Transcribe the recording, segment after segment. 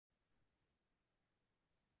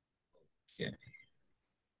Okay.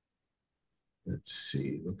 Let's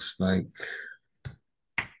see. Looks like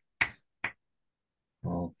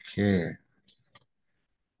okay.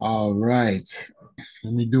 All right.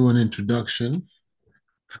 Let me do an introduction.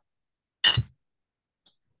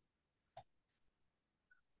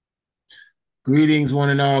 Greetings, one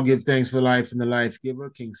and all. Give thanks for life and the life giver,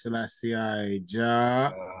 King Selassie I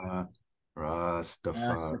Jah.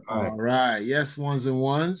 Rastafari. Rastafari. Yes, ones and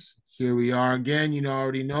ones. Here we are again. You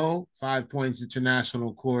already know. 5 Points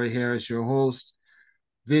International. Corey Harris, your host.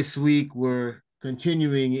 This week, we're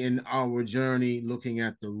continuing in our journey looking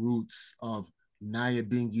at the roots of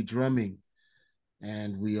Nyabinghi drumming.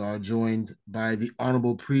 And we are joined by the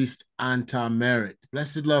Honorable Priest Anta Merritt.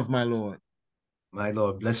 Blessed love, my Lord. My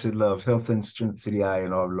Lord, blessed love, health and strength to the eye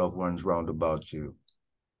and all loved ones round about you.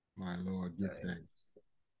 My Lord, give thanks.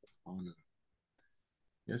 Honor.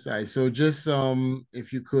 Yes, I. So just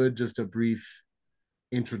if you could, just a brief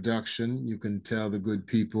introduction. You can tell the good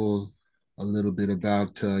people a little bit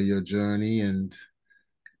about your journey and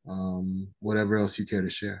whatever else you care to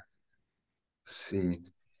share. See,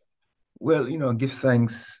 well, give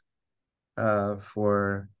thanks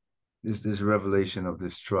for this revelation of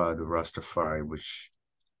this tribe of Rastafari, which,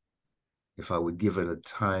 if I would give it a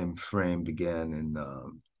time frame, began in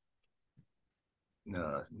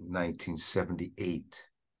 1978.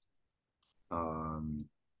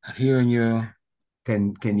 Hearing you.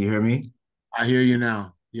 Can you hear me? I hear you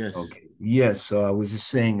now. Yes. Okay. Yes. So I was just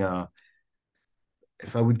saying,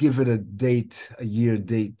 if I would give it a date, a year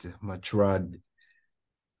date, my tribe,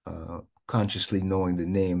 consciously knowing the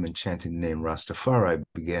name and chanting the name Rastafari,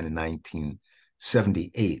 began in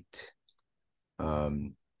 1978.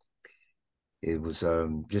 It was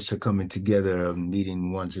just a coming together,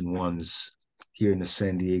 meeting ones and ones here in the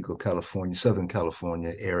San Diego, California, Southern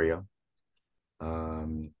California area.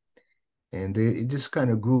 And it just kind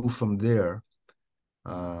of grew from there.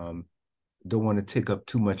 Don't want to take up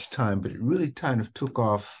too much time, but it really kind of took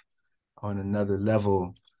off on another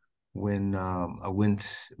level when I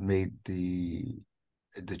made the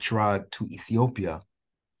trod to Ethiopia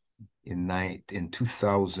in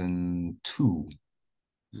 2002.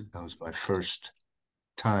 That was my first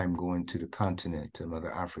time going to the continent, to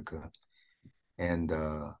Mother Africa, and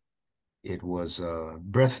it was a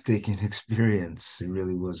breathtaking experience. It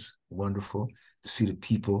really was wonderful to see the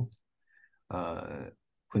people.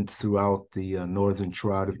 Went throughout the northern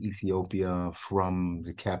trod of Ethiopia, from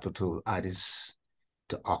the capital Addis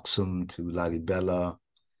to Aksum to Lalibela,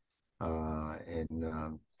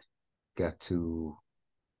 and got to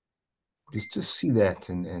just see that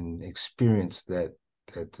and experience that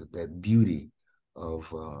beauty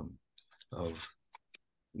of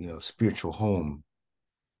spiritual home.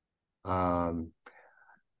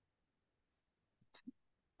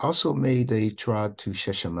 Also made a trod to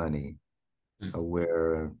Sheshamani,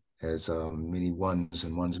 where, as many ones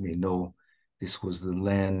and ones may know, this was the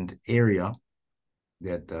land area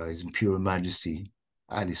that His Imperial Majesty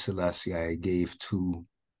Ali Selassie I gave to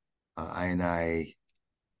I and I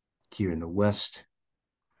here in the West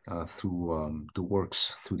through the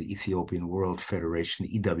works through the Ethiopian World Federation,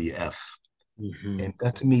 EWF, and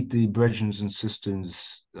got to meet the brethren and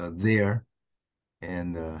sisters there,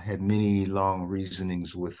 and had many long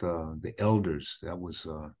reasonings with the elders. That was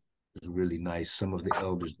really nice. Some of the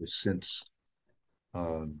elders have since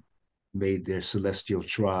made their celestial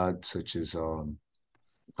trod, such as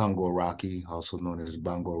Congo Rocky, also known as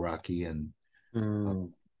Bongo Rocky, and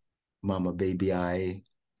Mama Baby I.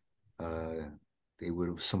 They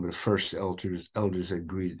were some of the first elders that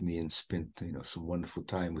greeted me and spent some wonderful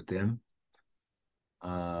time with them.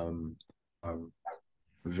 A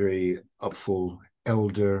very upful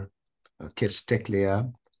elder,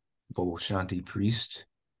 Kestekleab, Bobo Shanti priest.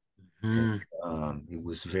 And, it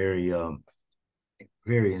was very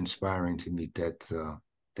very inspiring to meet that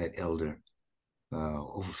elder,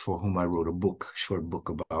 over for whom I wrote a short book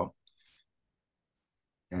about.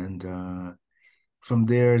 And from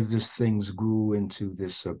there, this things grew into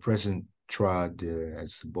this present trod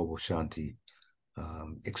as Bobo Shanti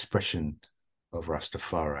expression of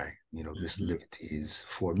Rastafari. This liberty is,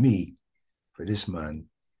 for me, for this man,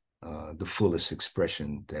 the fullest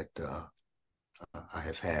expression that I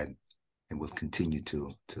have had and will continue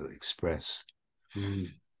to express.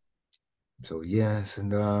 So yes,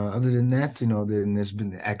 and other than that, then there's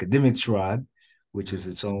been the academic trod, which is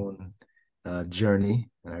its own journey,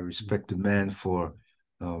 and I respect the man for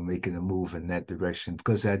making a move in that direction.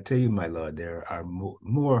 Because I tell you, my lord, there are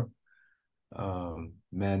more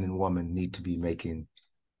man and woman need to be making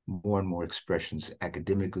more and more expressions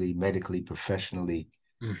academically, medically, professionally,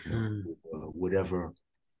 whatever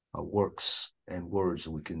works and words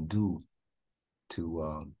we can do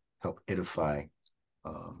to help edify,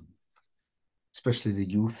 especially the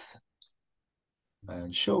youth,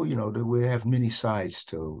 and show, that we have many sides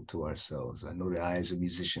to ourselves. I know that I, as a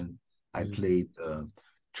musician, I played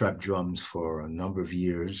trap drums for a number of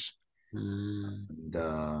years, and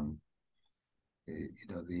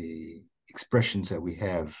the expressions that we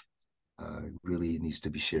have really needs to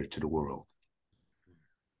be shared to the world.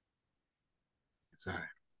 Sorry,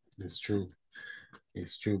 it's true.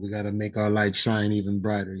 It's true. We got to make our light shine even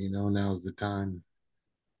brighter. Now's the time.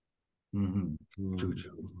 True,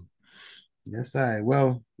 true. Yes, I.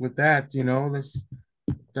 Well, with that, let's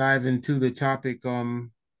dive into the topic.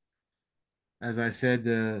 As I said,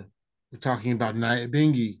 we're talking about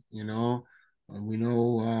Nyabinghi. And we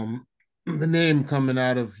know the name coming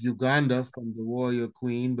out of Uganda from the warrior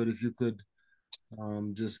queen. But if you could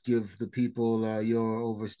just give the people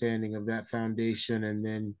your understanding of that foundation, and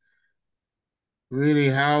then really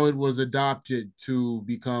how it was adopted to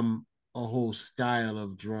become a whole style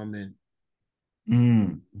of drumming.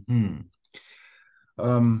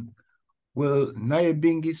 Well,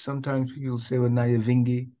 Nyabinghi, sometimes people say, well,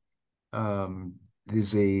 Nyabinghi,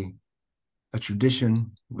 there's a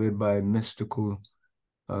tradition led by a mystical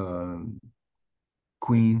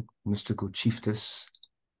queen, mystical chiefess,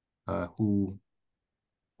 who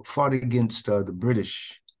fought against the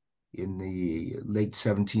British in the late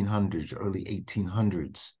 1700s, early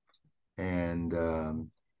 1800s. And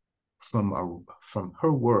from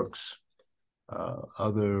her works,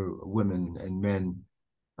 other women and men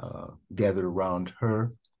gathered around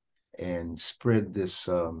her and spread this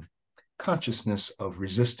consciousness of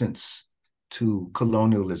resistance to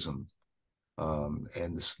colonialism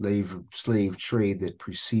and the slave trade that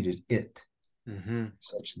preceded it,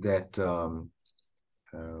 such that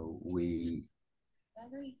we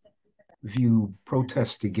view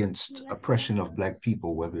protest against oppression of Black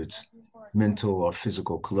people, whether it's mental or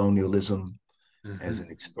physical colonialism, as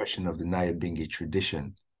an expression of the Nyabinghi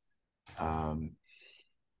tradition.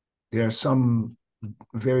 There are some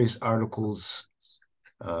various articles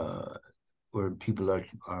where people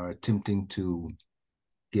are attempting to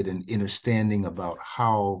get an understanding about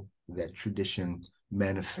how that tradition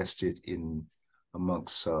manifested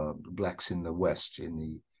amongst Blacks in the West,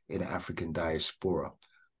 in the African diaspora.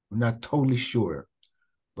 I'm not totally sure,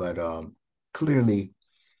 but clearly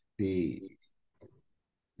the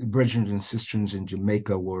brethren and sisters in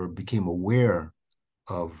Jamaica became aware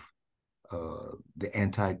of the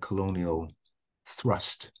anti-colonial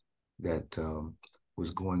thrust that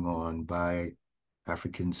was going on by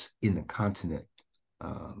Africans in the continent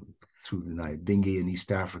through the Nyabinghi in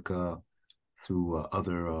East Africa, through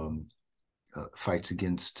other fights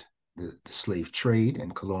against the slave trade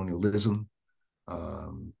and colonialism.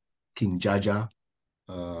 King Jaja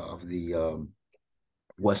of the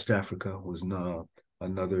West Africa was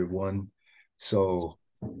another one. So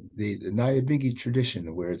the Nyabinghi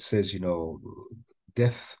tradition, where it says,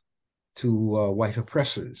 death to white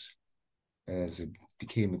oppressors, as it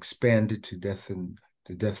became expanded to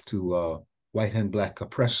death to white and Black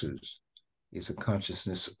oppressors, is a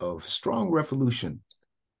consciousness of strong revolution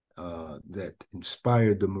that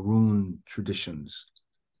inspired the Maroon traditions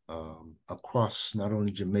across not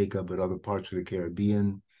only Jamaica, but other parts of the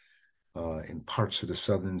Caribbean, and parts of the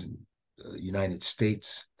southern United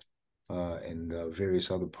States, and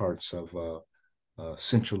various other parts of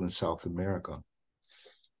Central and South America.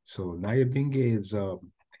 So Nyabinghi is,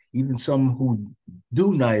 even some who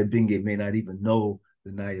do Nyabinghi may not even know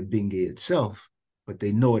the Nyabinghi itself, but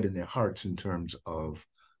they know it in their hearts in terms of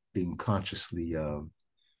being consciously in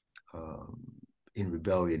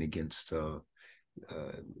rebellion against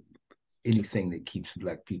anything that keeps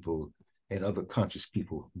Black people and other conscious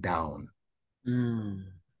people down.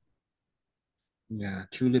 Yeah,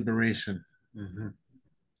 true liberation.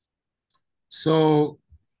 So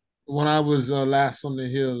when I was last on the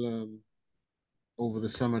Hill over the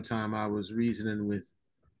summertime, I was reasoning with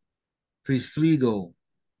Priest Fligo,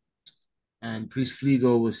 and Priest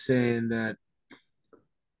Fligo was saying that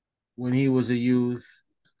when he was a youth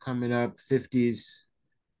coming up 50s,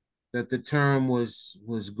 that the term was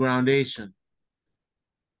groundation.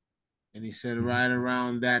 And he said right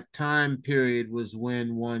around that time period was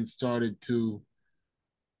when one started to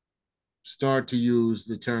use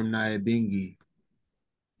the term Nyabinghi.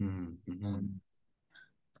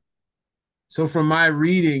 So from my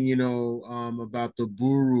reading, about the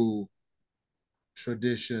Burru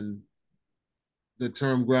tradition, the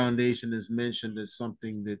term groundation is mentioned as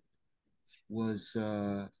something that was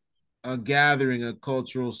a gathering, a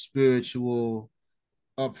cultural, spiritual,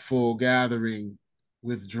 upful gathering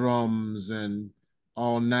with drums and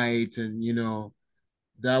all night, and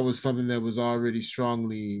that was something that was already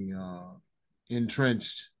strongly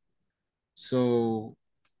entrenched. So,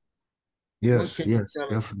 what Yes, can you yes, tell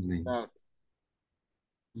us definitely. about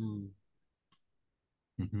mm,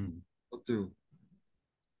 Hmm. go through?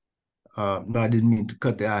 No, I didn't mean to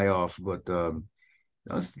cut the eye off, but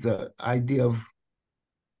that's the idea of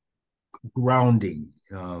grounding,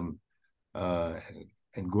 uh,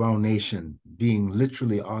 and groundation, being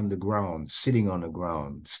literally on the ground, sitting on the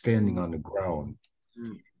ground, standing Mm, on the ground,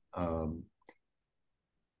 mm, um,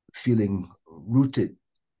 feeling rooted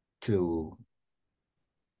to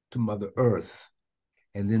Mother Earth,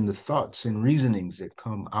 and then the thoughts and reasonings that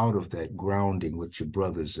come out of that grounding with your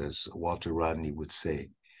brothers, as Walter Rodney would say,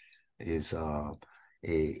 is a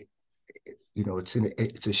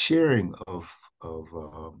it's a sharing of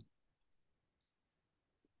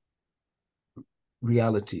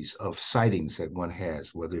realities, of sightings that one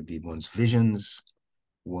has, whether it be one's visions,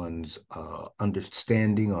 one's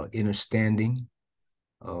understanding or understanding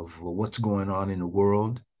of what's going on in the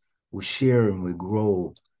world. We share and we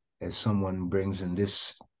grow as someone brings in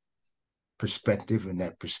this perspective and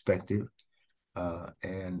that perspective,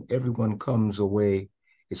 and everyone comes away.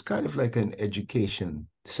 It's kind of like an education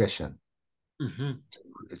session. mhm,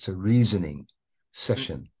 It's a reasoning mm,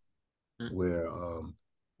 session mm, where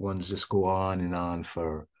ones just go on and on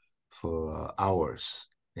for hours,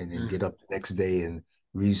 and then mm, get up the next day and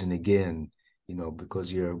reason again.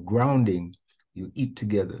 Because you're grounding, you eat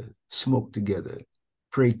together, smoke together,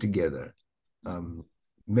 pray together, um,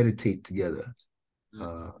 meditate together,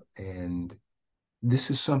 mm, and this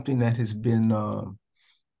is something that has been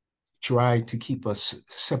tried to keep us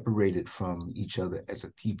separated from each other as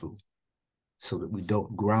a people, so that we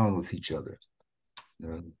don't ground with each other. You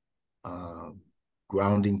know, uh,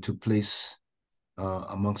 grounding took place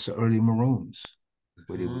amongst the early Maroons,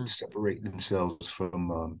 where they would mhm, separate themselves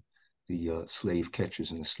from the slave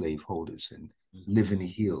catchers and the slave holders, and live in mhm, the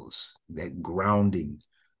hills. That grounding,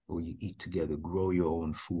 where you eat together, grow your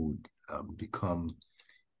own food, become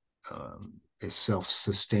as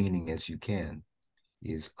self-sustaining as you can,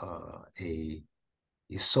 is a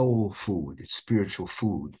soul food. It's spiritual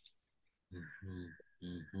food. mhm,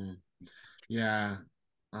 mhm. Yeah,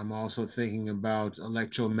 I'm also thinking about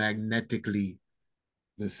electromagnetically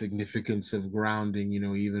the significance of grounding,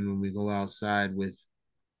 even when we go outside with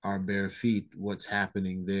our bare feet, what's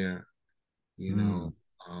happening there, you know,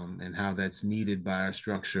 Mm, and how that's needed by our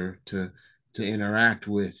structure to interact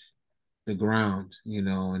with the ground,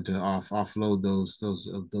 and to offload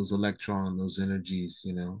those electron, those energies.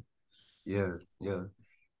 yeah, yeah.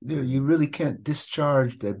 You really can't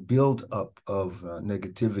discharge that build up of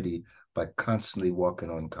negativity by constantly walking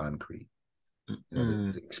on concrete.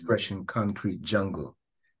 Mm, The expression concrete jungle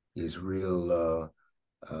is real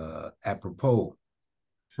apropos.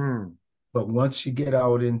 hmm, But once you get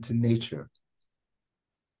out into nature,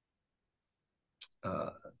 uh,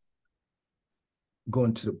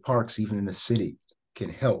 going to the parks, even in the city, can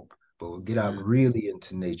help. But we'll get out mm, really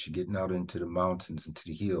into nature, getting out into the mountains, into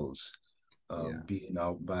the hills, yeah. being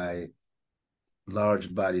out by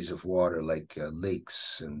large bodies of water like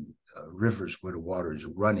lakes and rivers where the water is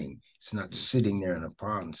running. It's not Mm, sitting there in a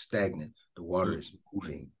pond stagnant. The water mm, is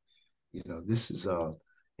moving. This is an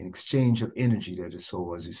exchange of energy that is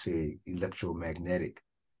so, as you say, electromagnetic.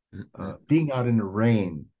 mm, mm, Being out in the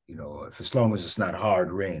rain, if as long as it's not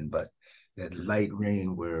hard rain, but that mm, light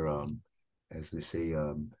rain where, as they say,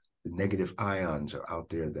 the negative ions are out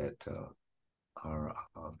there that are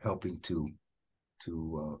helping to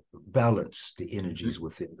balance the mm, energies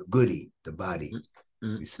within the goody, the body, mm,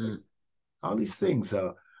 as mm, we say. mm, All these things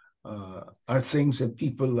are things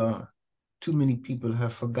that too many people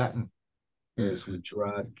have forgotten mm, as we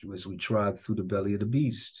trod through the belly of the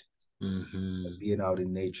beast, mm, being out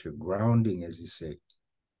in nature, grounding, as you say,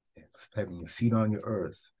 having your feet on your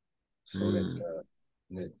earth, so mm,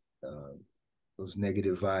 that uh, those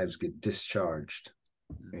negative vibes get discharged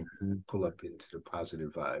and mm, pull up into the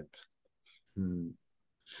positive vibes. mm.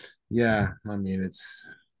 Yeah, I mean, it's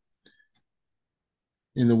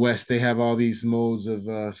in the West, they have all these modes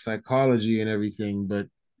of psychology and everything, but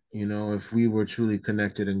if we were truly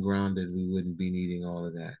connected and grounded, we wouldn't be needing all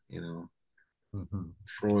of that. Mm-hmm.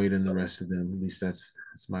 Freud and the rest of them. At least that's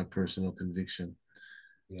my personal conviction.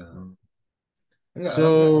 Yeah. Um, Yeah.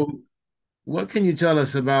 so, what can you tell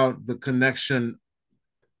us about the connection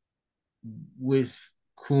with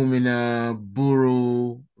Kumina,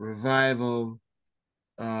 Burru, Revival,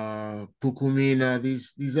 Pukumina,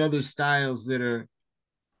 these other styles that are,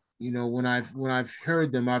 when I've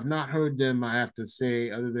heard them, I've not heard them, I have to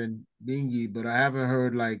say, other than Bingi, but I haven't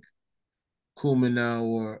heard like Kumina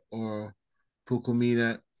or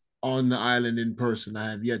Pukumina. on the island in person.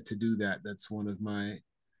 I have yet to do that. That's one of my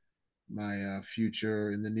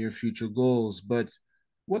future in the near future goals. But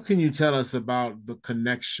what can you tell us about the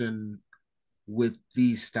connection with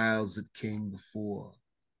these styles that came before?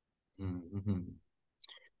 Mm-hmm.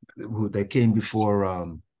 That came before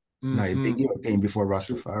Mm-hmm. Nyabinghi, or came before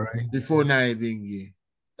Rastafari? Before Nyabinghi.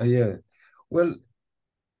 Yeah. Well,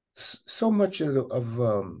 so much of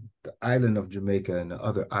the island of Jamaica and the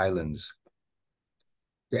other islands,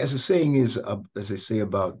 as the saying is, as they say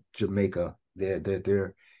about Jamaica,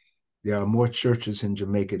 there are more churches in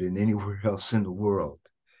Jamaica than anywhere else in the world.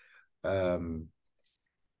 Um,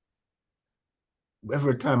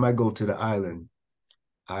 every time I go to the island,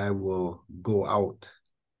 I will go out,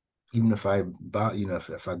 even if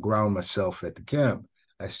if I ground myself at the camp,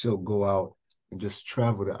 I still go out and just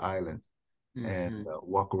travel the island and Mm-hmm.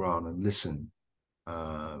 walk around and listen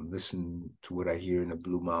to what I hear in the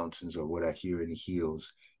Blue Mountains or what I hear in the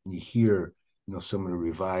hills. And you hear, some of the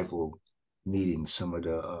revival meetings, some of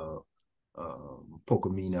the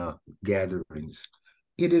Kumina gatherings.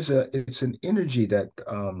 It's an energy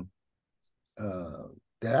uh,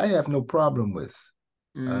 that I have no problem with.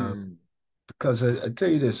 Uh, Mm. because I tell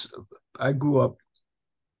you this, I grew up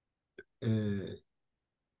uh,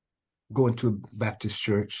 going to a Baptist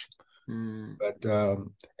church, Mm. but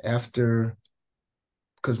after,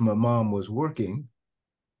 because my mom was working,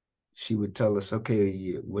 she would tell us,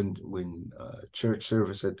 okay, when church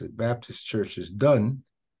service at the Baptist church is done,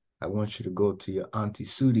 I want you to go to your auntie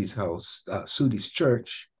Sudi's house, Sudi's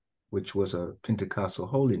church, which was a Pentecostal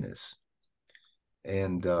holiness,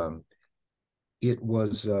 and it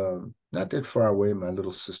was not that far away. My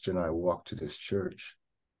little sister and I walked to this church.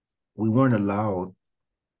 We weren't allowed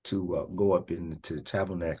to go up into the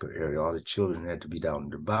tabernacle area. All the children had to be down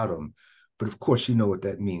at the bottom. But of course, you know what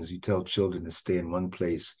that means. You tell children to stay in one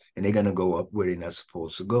place and they're going to go up where they're not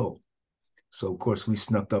supposed to go. So, of course, we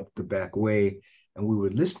snuck up the back way and we were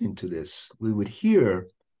listening to this. We would hear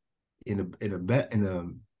in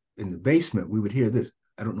the basement, we would hear this.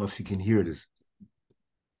 I don't know if you can hear this.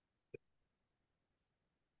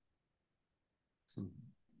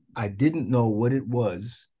 I didn't know what it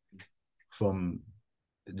was from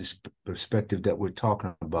this perspective that we're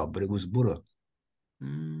talking about, but it was Buddha. It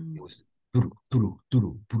Mm. was Buddha, Buddha,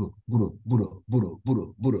 Buddha, Buddha, Buddha, Buddha, Buddha,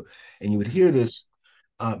 Buddha, Buddha. And you would hear this,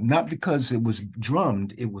 not because it was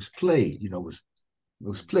drummed, it was played, it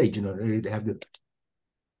was played, they'd have the,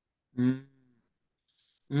 Mm.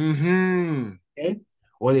 Mm-hmm. okay?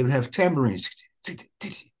 Or they would have tambourines.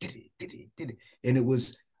 And it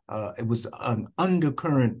was an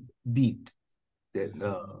undercurrent beat that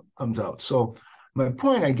comes out. So my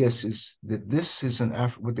point, I guess, is that this is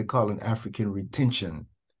what they call an African retention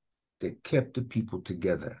that kept the people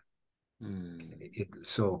together. Mm.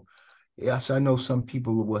 So, yes, I know some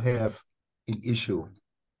people will have an issue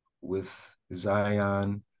with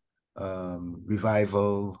Zion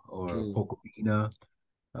revival or True. Pocomina.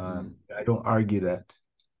 Mm. I don't argue that.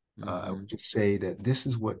 I Mm-hmm. would just say that this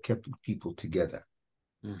is what kept the people together.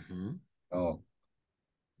 Mm-hmm. Oh,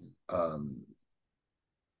 um,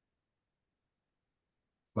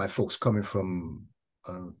 my folks coming from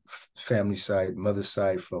family side, mother's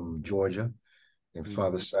side from Georgia, and Mm-hmm.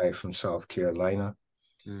 father's side from South Carolina.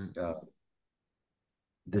 Mm. Uh,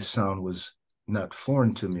 this sound was not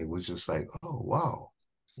foreign to me. It was just like, oh wow,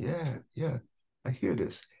 yeah, yeah, I hear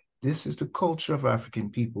this. This is the culture of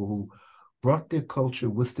African people who brought their culture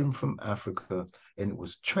with them from Africa, and it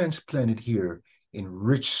was transplanted here in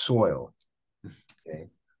rich soil. Okay,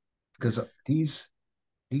 because these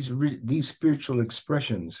spiritual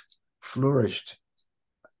expressions flourished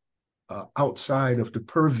outside of the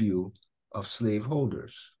purview of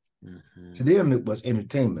slaveholders. To Mm-hmm. them, it was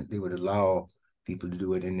entertainment. They would allow people to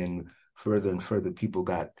do it, and then further and further, people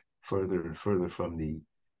got further and further from the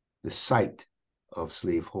sight of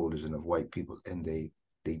slaveholders and of white people, and they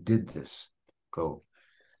did this. Go.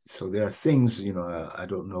 So there are things, I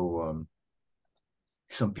don't know.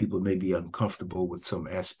 Some people may be uncomfortable with some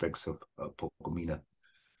aspects of Pocomina,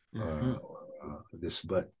 Mm-hmm. this,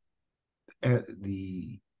 but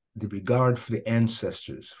the regard for the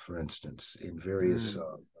ancestors, for instance, in various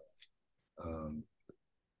Mm. um,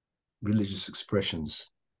 religious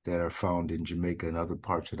expressions that are found in Jamaica and other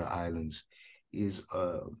parts of the islands, is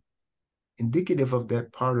indicative of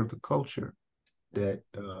that part of the culture that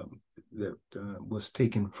was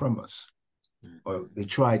taken from us, or they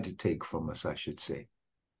tried to take from us, I should say,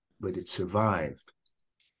 but it survived,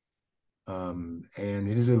 and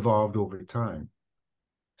it has evolved over time.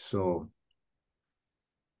 So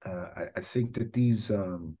I think that these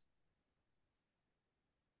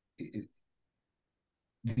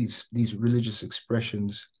religious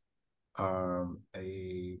expressions are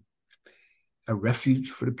a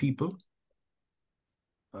refuge for the people.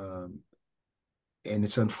 And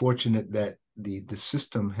it's unfortunate that the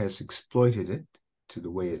system has exploited it to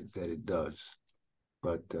the way that it does.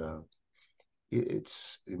 But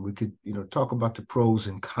we could talk about the pros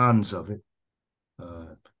and cons of it,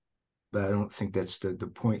 but I don't think that's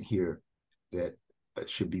the point here that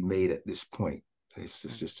should be made at this point. It's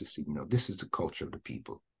just to see, this is the culture of the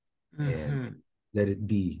people, and let it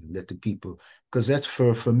be. Let the people, because that's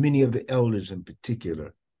for many of the elders in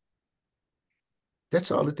particular.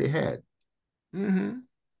 That's all that they had.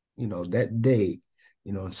 That day,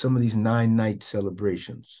 in some of these 9-night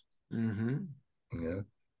celebrations, 7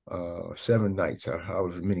 nights or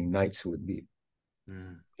however many nights it would be.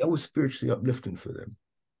 That was spiritually uplifting for them.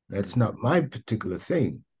 That's not my particular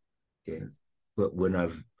thing. Okay. But when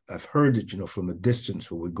I've heard it, from a distance,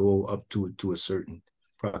 or would go up to a certain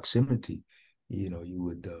proximity, you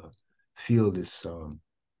would feel this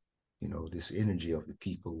this energy of the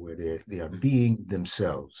people where they are being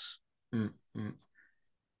themselves. Oh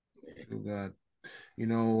God.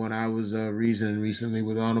 When I was reasoning recently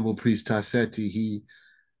with Honorable Priest Tassetti, he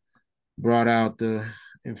brought out the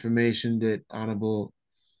information that Honorable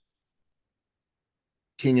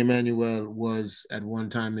King Emmanuel was at one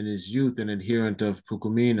time in his youth an adherent of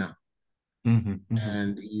Kumina.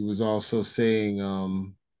 And he was also saying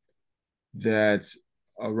that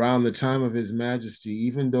around the time of His Majesty,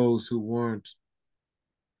 even those who weren't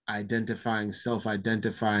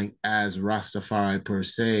self-identifying as Rastafari per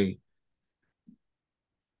se,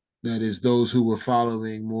 that is, those who were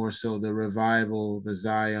following more so the revival, the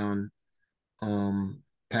Zion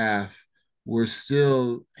path, were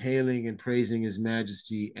still hailing and praising His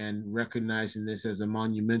Majesty and recognizing this as a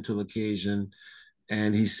monumental occasion.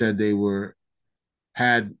 And he said they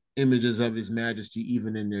had images of His Majesty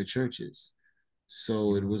even in their churches.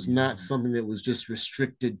 So it was not something that was just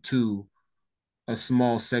restricted to a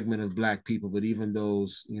small segment of Black people, but even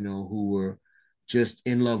those, who were just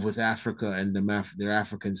in love with Africa and their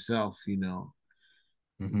African self,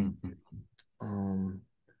 But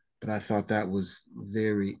I thought that was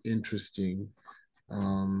very interesting.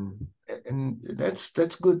 And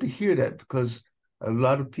that's good to hear that, because a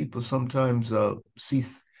lot of people sometimes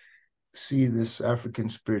see this African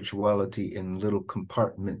spirituality in little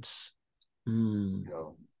compartments, and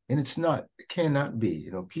it cannot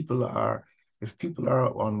be. If people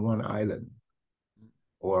are on one island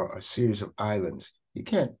or a series of islands, you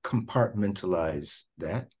can't compartmentalize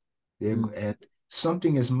that. And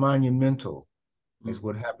something as monumental as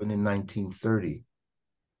what happened in 1930,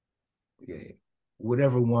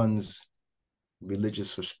 whatever one's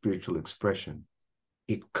religious or spiritual expression,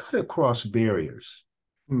 it cut across barriers.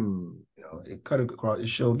 It cut across. It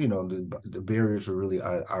showed, the barriers were really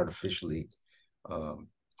artificially are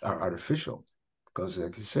artificial, because,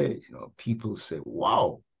 like you say, people say,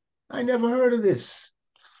 "Wow, I never heard of this.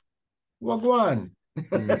 Wagwan,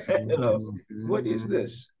 what is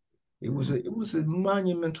this?" It was a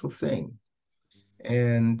monumental thing,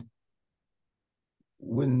 and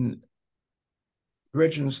when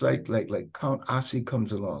regiments like Count Ossie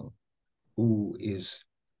comes along, who is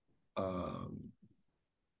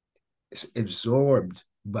absorbed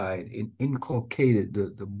by and inculcated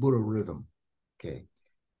the Buddha rhythm, okay,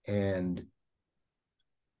 and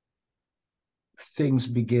things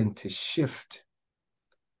begin to shift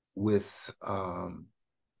with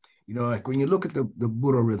like when you look at the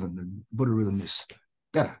Buddha rhythm is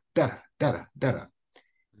da da da da da.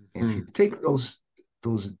 And if you take those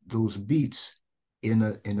beats in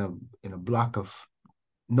a block of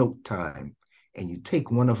note time, and you take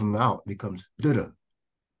one of them out, it becomes da da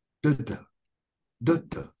da da da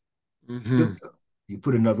da. You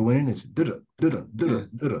put another one in, it's da da da da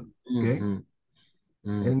da da. Okay,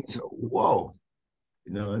 and so whoa,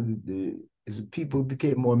 as people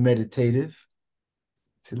became more meditative,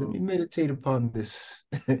 so let me meditate upon this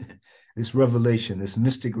this revelation, this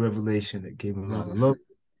mystic revelation that came along. I love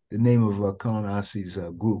the name of Khan Assie's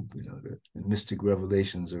group, the Mystic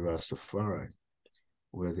Revelations of Rastafari,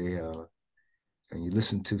 where they and you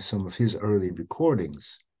listen to some of his early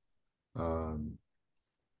recordings,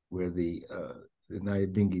 where the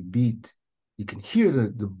Nyabinghi beat, you can hear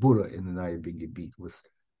the Buddha in the Nyabinghi beat with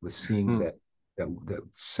seeing that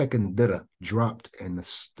second dada dropped and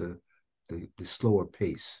the slower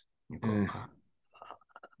pace. You go,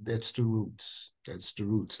 that's the roots. That's the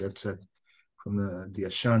roots. That's from the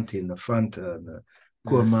Ashanti and the Fanta and the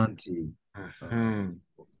Cormanti.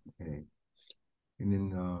 Okay. And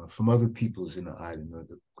then from other peoples in the island,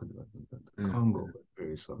 the Congo,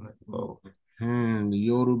 various on that. Oh. The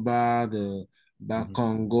Yoruba, the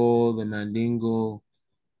Bakongo, the Mandingo.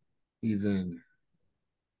 even.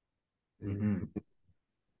 Mm-hmm.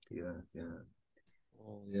 Yeah, yeah.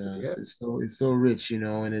 Oh But yes, yeah. it's so rich,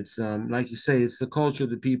 and it's like you say, it's the culture of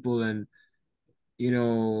the people, and you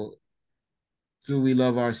know, through we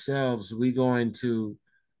love ourselves, we going to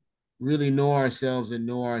really know ourselves and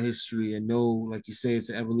know our history and know, like you say, it's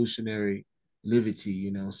an evolutionary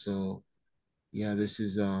livity. So yeah, this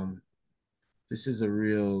is a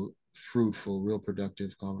real fruitful, real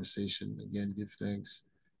productive conversation. Again, give thanks.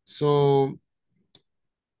 So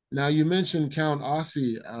now you mentioned Count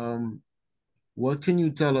Ossie. What can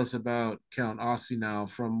you tell us about Count Ossie now?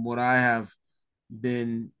 From what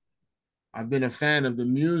been, I've been a fan of the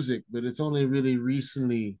music, but it's only really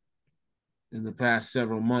recently in the past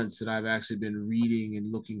several months that I've actually been reading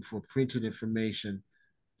and looking for printed information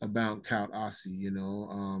about Count Ossie.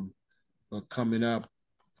 But coming up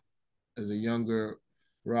as a younger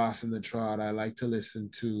Ross in the Trot, I like to listen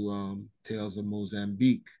to Tales of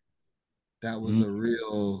Mozambique. That was Mm-hmm. a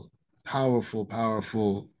real powerful,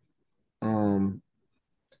 powerful um,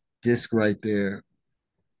 disc right there.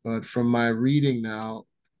 But from my reading now,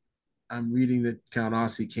 I'm reading that Count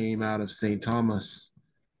Ossie came out of St. Thomas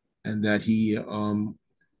and that he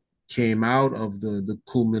came out of the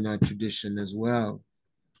Kumina tradition as well.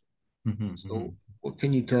 So, Mm-hmm. what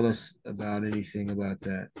can you tell us about anything about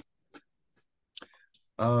that?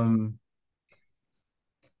 Um,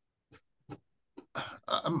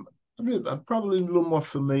 I'm, I'm probably a little more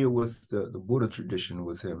familiar with the Buddha tradition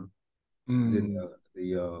with him than Mm,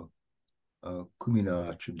 the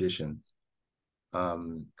Kumina tradition.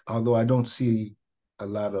 Although I don't see a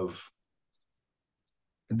lot of,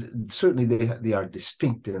 certainly they are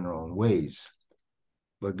distinct in their own ways.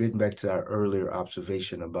 But getting back to our earlier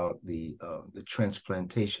observation about the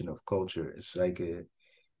transplantation of culture, it's like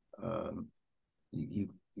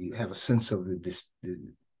you have a sense of the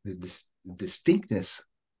distinctness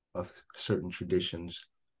of certain traditions,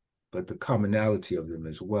 but the commonality of them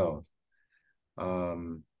as well.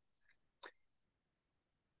 Um,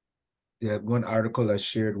 yeah, one article I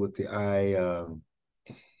shared with the eye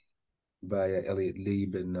by Elliot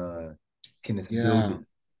Lieb and Kenneth yeah, Bilby,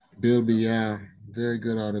 Bilby, yeah, very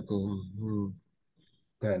good article. Mm,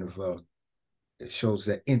 kind of it shows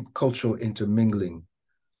that cultural intermingling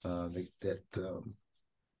that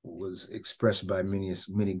was expressed by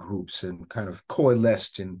many groups and kind of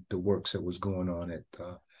coalesced in the works that was going on at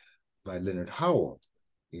by Leonard Howell,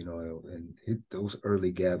 and hit those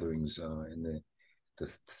early gatherings in the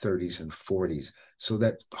 30s and 40s. So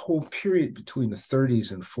that whole period between the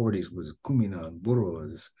 30s and 40s was Kumina and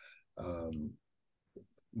Burru's um,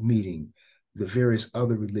 meeting the various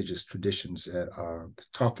other religious traditions that are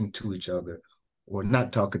talking to each other or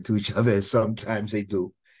not talking to each other, as sometimes they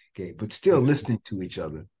do, okay, but still listening to each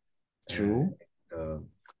other and true. uh,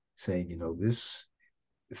 saying, this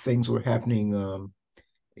things were happening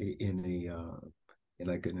in the in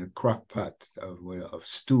like in a crock pot of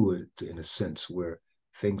stew, in a sense, where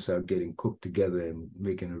things are getting cooked together and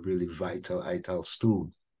making a really vital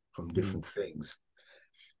stew from Mm, different things.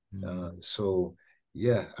 mm, So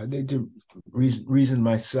yeah, I need to reason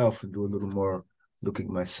myself and do a little more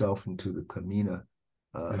looking myself into the Kamina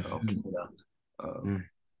or mhm, Kimina uh, mm,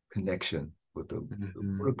 connection with the mhm,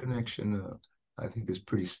 Buddha connection. I think is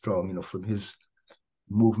pretty strong. From his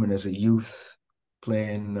movement as a youth,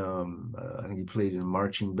 playing. I think he played in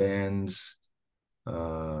marching bands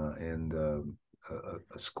and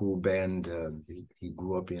a school band he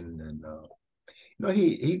grew up in, and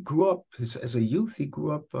he grew up as a youth. He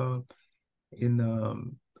grew up in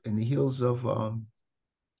the hills of uh,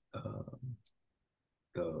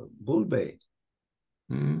 Bull Bay.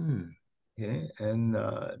 mm, Yeah, and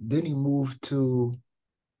then he moved to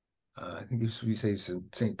I think we say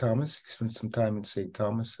St. Thomas. He spent some time in St.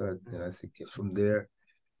 Thomas, and I think from there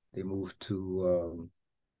they moved to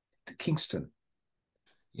Kingston.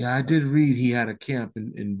 yeah, I did read he had a camp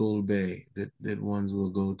in Bull Bay that ones will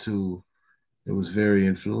go to. It was very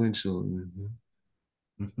influential.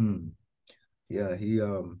 Mm-hmm. Yeah, he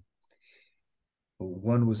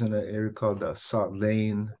one was in an area called Salt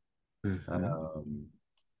Lane. Mhm, Um,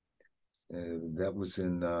 that was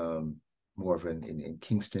in more of in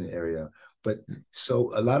Kingston area. But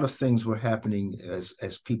so a lot of things were happening as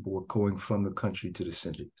people were going from the country to the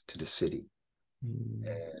center to the city, mhm,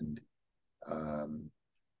 and um,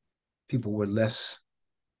 people were less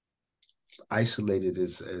isolated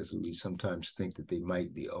as we sometimes think that they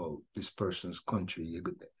might be. Oh, this person's country.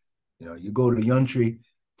 You go to Yuntry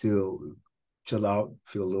to chill out,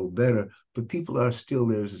 feel a little better, but people are still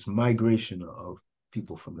there's this migration of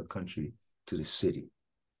people from the country to the city,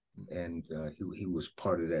 and he was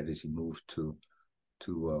part of that as he moved to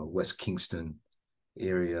West Kingston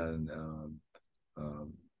area, and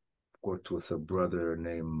um, worked with a brother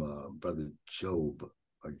named Brother Job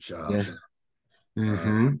or Job. Yes.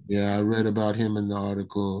 Mm-hmm. Yeah, I read about him in the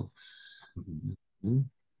article. Mm-hmm.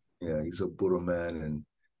 Yeah, he's a Burru man,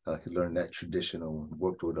 and he learned that tradition and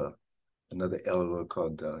worked with another elder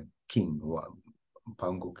called King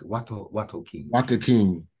Pango Wato King. Wata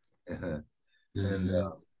King. Uh-huh. And Mm-hmm.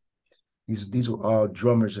 these were all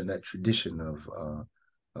drummers in that tradition of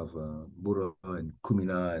Burru and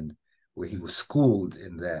Kumina, and where he was schooled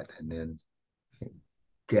in that, and then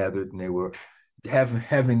gathered, and they were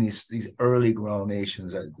having these early ground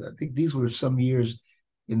nations. I think these were some years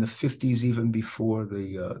in the 50s, even before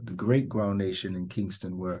the great ground nation in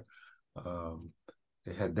Kingston, where um,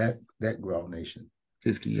 they had that ground nation. So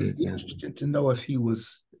it'd 58, be yeah. interesting to know if he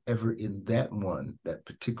was ever in that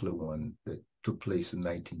particular one that took place in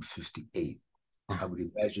 1958. I would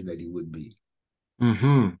imagine that he would be.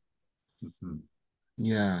 Mm-hmm. Mhm.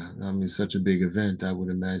 Yeah, I mean, such a big event, I would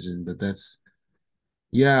imagine. But that's,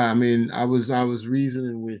 yeah, I mean, I was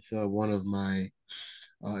reasoning with one of my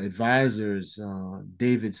advisors,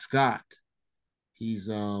 David Scott. He's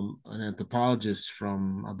an anthropologist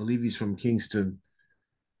from, I believe he's from Kingston,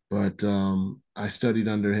 but I studied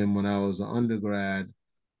under him when I was an undergrad,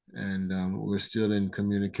 and we're still in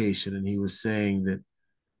communication. And he was saying that,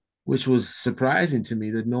 which was surprising to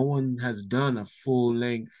me, that no one has done a full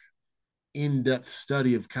length, in depth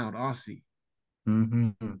study of Count Ossie,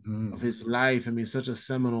 Mhm, mhm. of his life. I mean, such a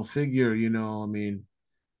seminal figure, you know. I mean,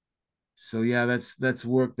 so yeah, that's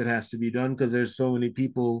work that has to be done, because there's so many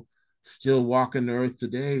people still walking the earth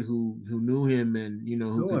today who knew him, and you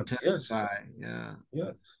know, who Go can on. Yes, testify. Yeah.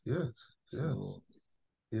 yes, yes, yeah, So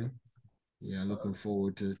yeah. yeah, looking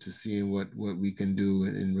forward to seeing what we can do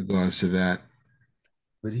in regards to that.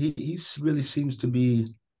 But he really seems to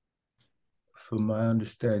be, from my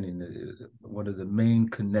understanding, one of the main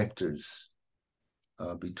connectors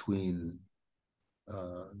between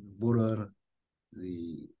Burru,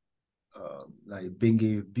 the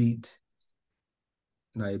Nyabinghi beat,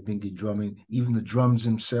 Nyabinghi drumming, even the drums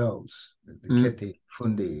themselves, the Mm, kete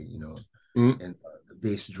funde, mm. and the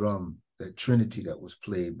bass drum, that trinity that was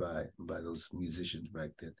played by those musicians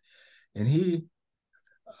back then. And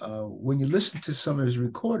when you listen to some of his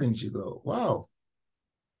recordings, you go, wow,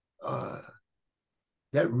 uh,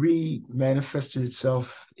 that re-manifested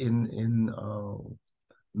itself in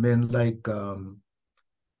men like I'll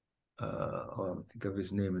think of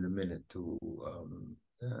his name in a minute too.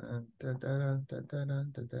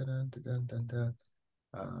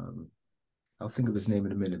 Um, I'll think of his name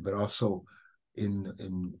in a minute, but also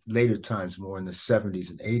in later times, more in the 70s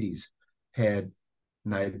and 80s, had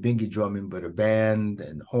Nyabinghi drumming, but a band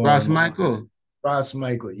and Ross horns. Michael. Ross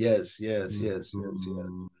Michael, yes, yes, yes, yes, yes,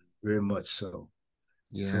 Mm, very much so.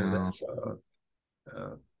 So yeah. that's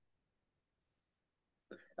uh,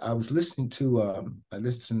 I was listening to I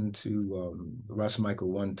listened to Ross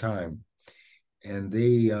Michael one time, and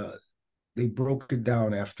they broke it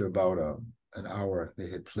down after about an hour. They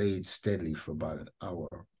had played steadily for about an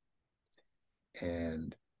hour,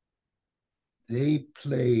 and they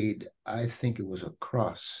played. I think it was a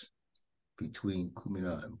cross between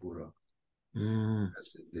Kumina and Burru. Mm,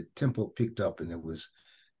 The tempo picked up, and it was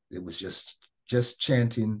just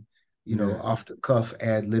chanting, yeah. off the cuff,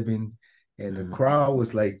 ad libbing, and the Yeah. crowd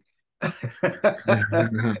was like,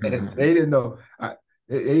 they didn't know.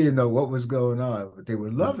 They didn't know what was going on, but they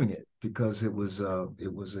were loving it because it was a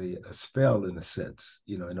spell in a sense,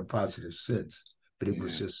 in a positive sense. But it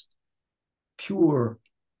was Yeah. just pure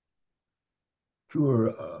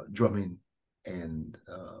pure drumming, and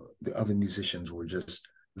the other musicians were just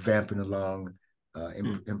vamping along.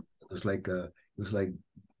 Mm, It was like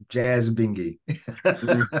jazz bingy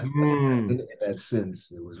mhm, in that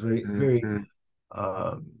sense. It was very very mhm.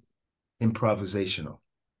 um, improvisational,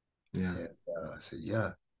 Yeah. and I said,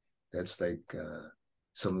 yeah, that's like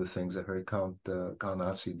some of the things I heard Count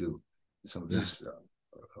Ossie do. Some of Yeah. his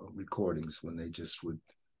recordings when they just would,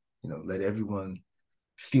 let everyone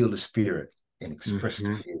feel the spirit and express the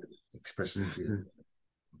Mhm, feeling. Express the feeling.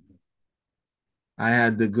 mhm. I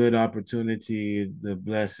had the good opportunity, the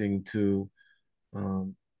blessing to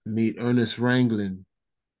um, meet Ernest Ranglin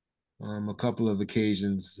a couple of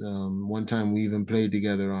occasions. One time we even played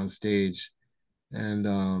together on stage,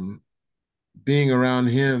 and being around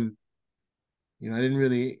him, I didn't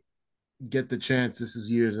really get the chance. This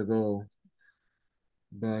is years ago,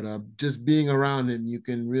 but just being around him, you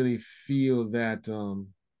can really feel that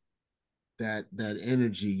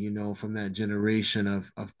energy, from that generation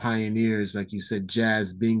of pioneers, like you said,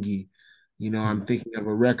 Jazz Bingy. I'm Mhm. thinking of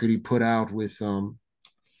a record he put out with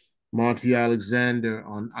Monty Alexander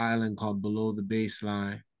on Island called Below the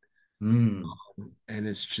Baseline. Mm. And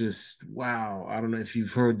it's just wow. I don't know if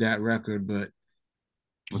you've heard that record, but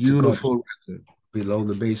What's it called? beautiful record. Below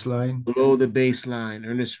the Baseline? Below the Baseline,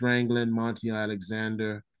 Ernest Ranglin, Monty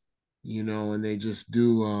Alexander,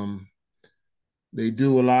 and they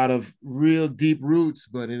do a lot of real deep roots,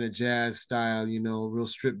 but in a jazz style, real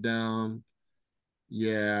stripped down.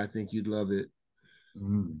 Yeah, I think you'd love it.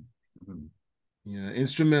 Mm. Mm. Yeah,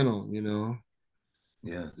 instrumental. Yes,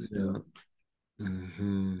 yeah. Yeah.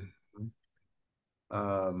 Mm-hmm.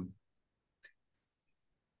 Um,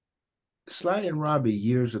 Sly and Robbie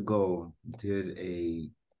years ago did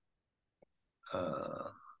uh,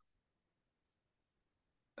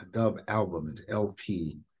 a dub album, an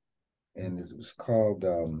LP, and it was called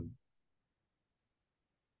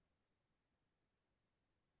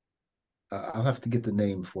I'll have to get the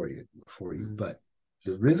name for you, Mm-hmm. but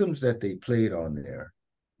the rhythms that they played on there,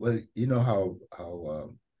 well, you know how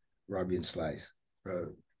Robbie and Sly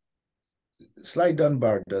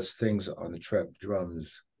Dunbar does things on the trap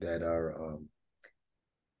drums that are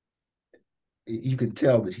you can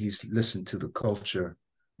tell that he's listened to the culture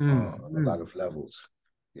on a Mm-hmm. lot of levels,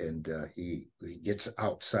 and he gets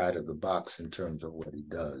outside of the box in terms of what he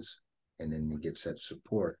does, and then he gets that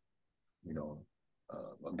support, you know,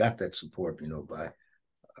 got that support, by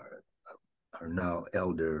our, our now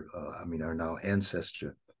elder, our now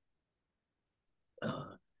ancestor.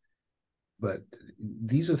 Uh, but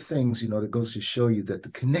these are things, that goes to show you that the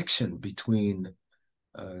connection between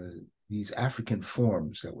uh, these African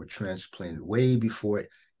forms that were transplanted way before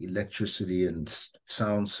electricity and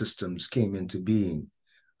sound systems came into being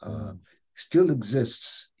uh, still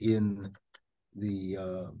exists in the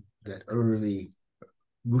that early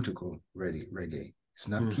rootical reggae. It's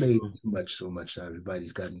not played Mm-hmm. much so much now.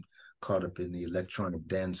 Everybody's gotten caught up in the electronic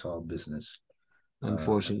dancehall business. Uh,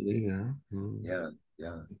 Unfortunately, yeah. Mm-hmm. yeah,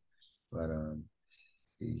 yeah. But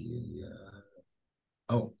the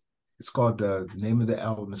oh, it's called the name of the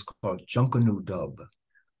album is called Junkanoo Dub.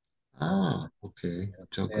 Ah, okay. And I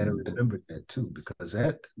Jungle. remembered that too because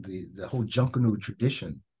that the whole Junkanoo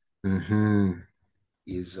tradition Mm-hmm.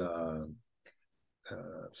 is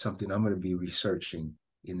something I'm going to be researching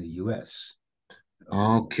in the U.S. The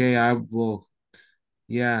Okay, I will.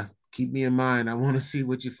 Yeah, keep me in mind. I want to see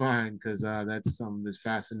what you find because that's something that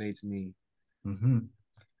fascinates me. mhm.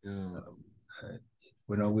 Yeah. Um,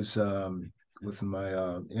 when I was with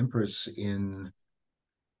my empress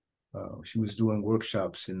she was doing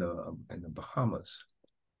workshops in the Bahamas,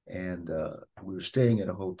 and we were staying at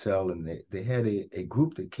a hotel, and they had a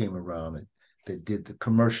group that came around that did the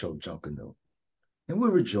commercial Junkanoo, and we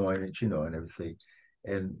were joining it, and everything,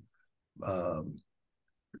 and um,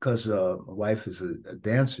 because my wife is a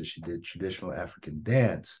dancer, she did traditional African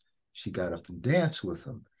dance. She got up and danced with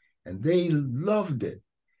them, and they loved it.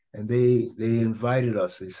 And they invited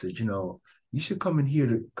us. They said, you should come and hear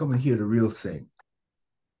the real thing.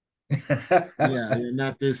 Yeah, yeah,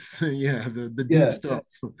 not this. Yeah, the deep Yeah, stuff.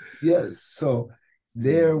 yes. So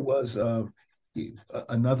there Mm. was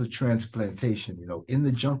another transplantation, in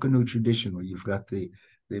the Junkanoo tradition, where you've got the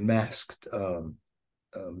masked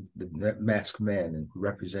man and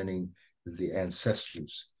representing the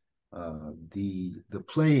ancestors. The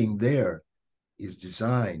playing there is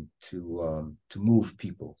designed to move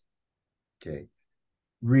people. Okay,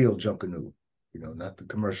 real Junkanoo, not the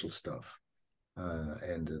commercial stuff.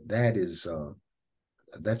 And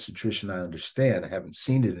that's a tradition I understand. I haven't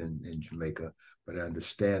seen it in Jamaica, but I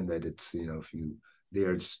understand that it's, if you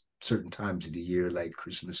there's certain times of the year like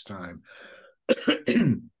Christmas time,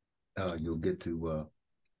 you'll get to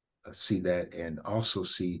see that and also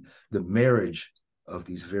see the marriage of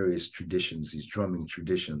these various traditions, these drumming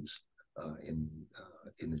traditions in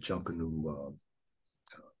the Junkanoo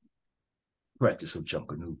practice of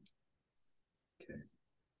Junkanoo. Okay.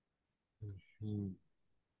 Mhm.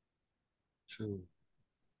 True.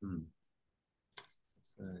 Mm.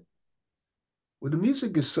 So, Well, the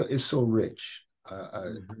music is so rich.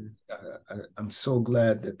 mhm. I'm so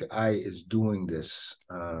glad that the eye is doing this,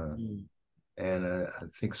 Mm. and I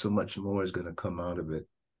think so much more is going to come out of it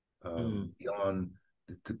Mm. beyond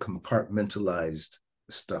the compartmentalized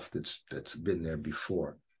stuff that's been there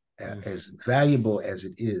before. Mm. As valuable as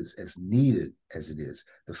it is, as needed as it is,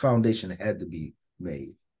 the foundation had to be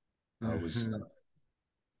made. I was Mhm.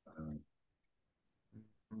 uh,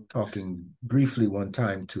 talking briefly one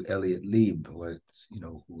time to Elliot Lieb, who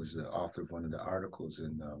was the author of one of the articles,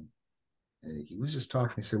 and he was just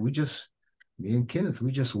talking. He said, me and Kenneth,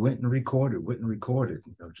 we just went and recorded,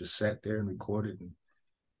 just sat there and recorded.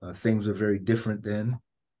 And things were very different then.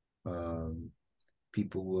 Um,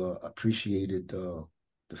 People appreciated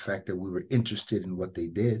the fact that we were interested in what they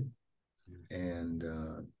did. And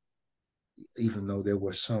even though there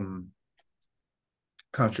was some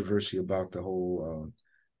controversy about the whole,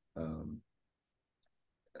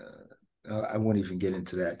 I won't even get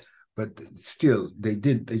into that, but still, they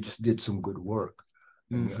just did some good work.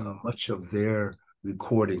 And much of their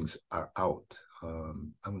recordings are out. I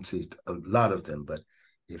wouldn't say a lot of them, but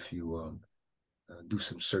if you do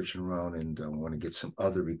some searching around and want to get some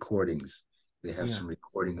other recordings, they have some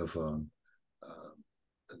recording of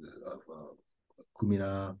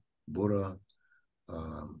Kumina, Burru.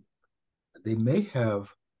 They may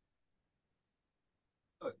have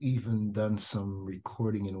even done some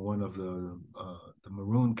recording in one of the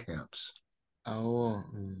Maroon camps. Oh,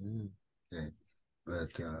 okay.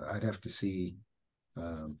 But I'd have to see,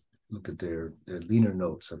 look at their leaner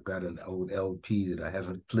notes. I've got an old LP that I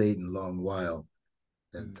haven't played in a long while.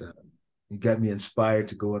 That you got me inspired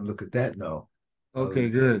to go and look at that now. Okay,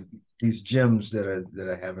 good. These gems that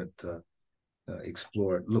I haven't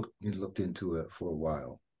explored, looked into it for a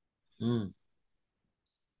while.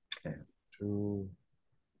 Okay. True.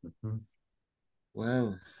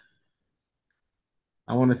 Well,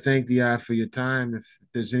 I want to thank the for your time. If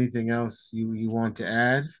there's anything else you want to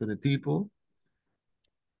add for the people.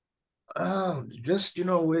 Just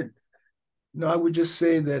I would just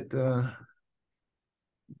say that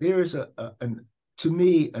there is to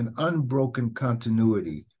me an unbroken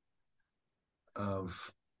continuity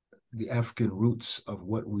of the African roots of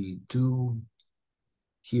what we do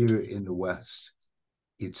here in the West.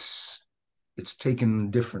 It's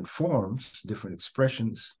taken different forms, different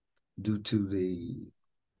expressions due to the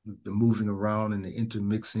moving around and the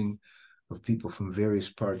intermixing of people from various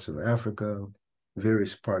parts of Africa,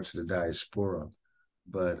 various parts of the diaspora.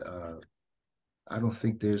 But I don't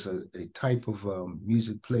think there's a type of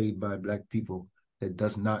music played by Black people that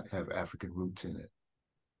does not have African roots in it.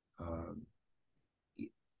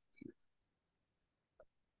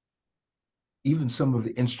 Even some of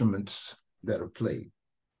the instruments that are played,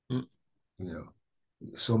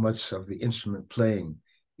 so much of the instrument playing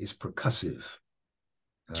is percussive.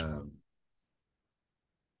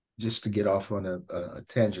 Just to get off on a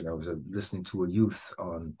tangent, I was listening to a youth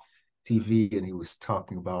on TV, and he was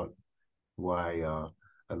talking about why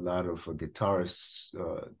a lot of guitarists,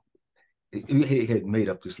 he had made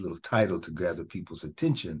up this little title to gather people's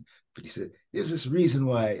attention, but he said, there's this reason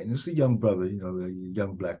why, and this is a young brother, a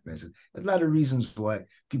young Black man, said, there's a lot of reasons why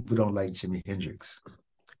people don't like Jimi Hendrix.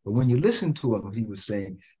 But when you listen to him, he was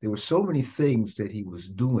saying there were so many things that he was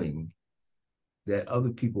doing that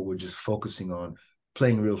other people were just focusing on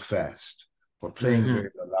playing real fast or playing very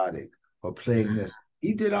melodic or playing this.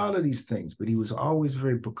 He did all of these things, but he was always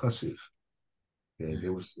very percussive. Okay?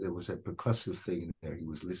 There was that percussive thing there he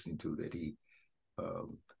was listening to, that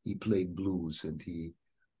he played blues, and he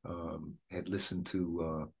had listened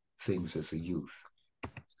to things as a youth.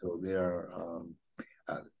 So there are,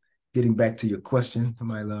 getting back to your question,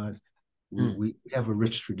 my lord, we have a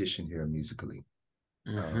rich tradition here musically.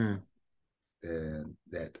 And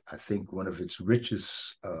that I think one of its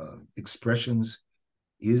richest expressions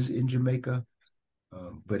is in Jamaica,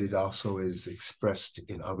 but it also is expressed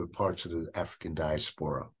in other parts of the African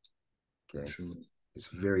diaspora. Okay, it's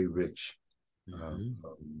very rich, from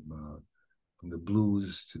the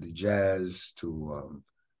blues to the jazz to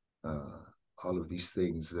all of these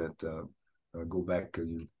things that go back.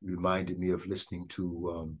 You reminded me of listening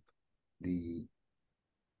to the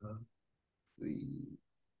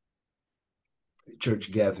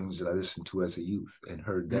church gatherings that I listened to as a youth, and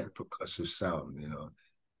heard that percussive sound,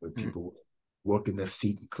 where people working their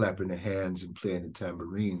feet and clapping their hands and playing the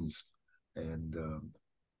tambourines, and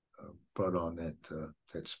brought on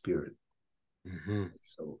that spirit.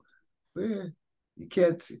 So, yeah, you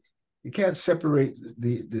can't separate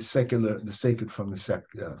the sacred from the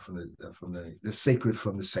sacred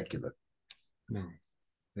from the secular. No,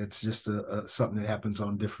 it's just something that happens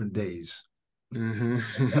on different days. True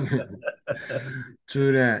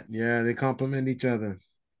that. Yeah, they complement each other.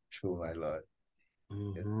 True, my lord.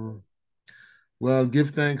 Well,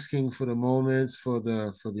 give thanks, King, for the moments, for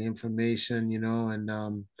the information,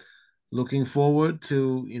 and looking forward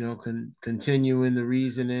to continuing the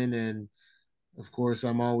reasoning. And of course,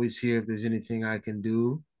 I'm always here if there's anything I can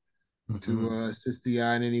do to assist the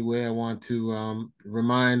eye in any way. I want to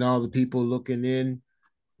remind all the people looking in.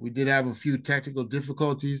 We did have a few technical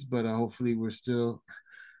difficulties, but hopefully we're still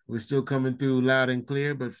coming through loud and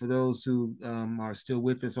clear. But for those who are still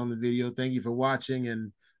with us on the video, thank you for watching,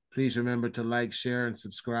 and please remember to like, share, and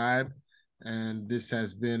subscribe. And this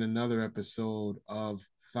has been another episode of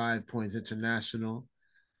 5 Points International.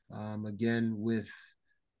 Again, with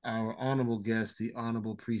our honorable guest, the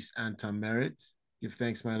Honorable Priest Anta Merritt. Give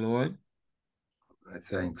thanks, my Lord.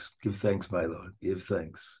 Thanks. Give thanks, my Lord. Give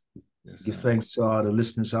thanks. Yes, Give sir. thanks to all the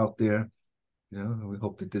listeners out there. You know, we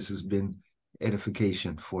hope that this has been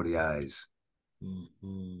edification for the eyes.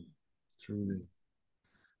 Mm-hmm. Truly.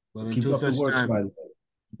 But Keep until up the such works, time, my Lord.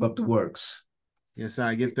 Keep up the works. yes,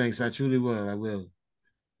 I give thanks. I truly will. I will.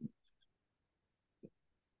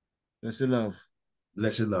 Blessed love.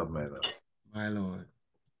 Bless your love, my Lord. My Lord.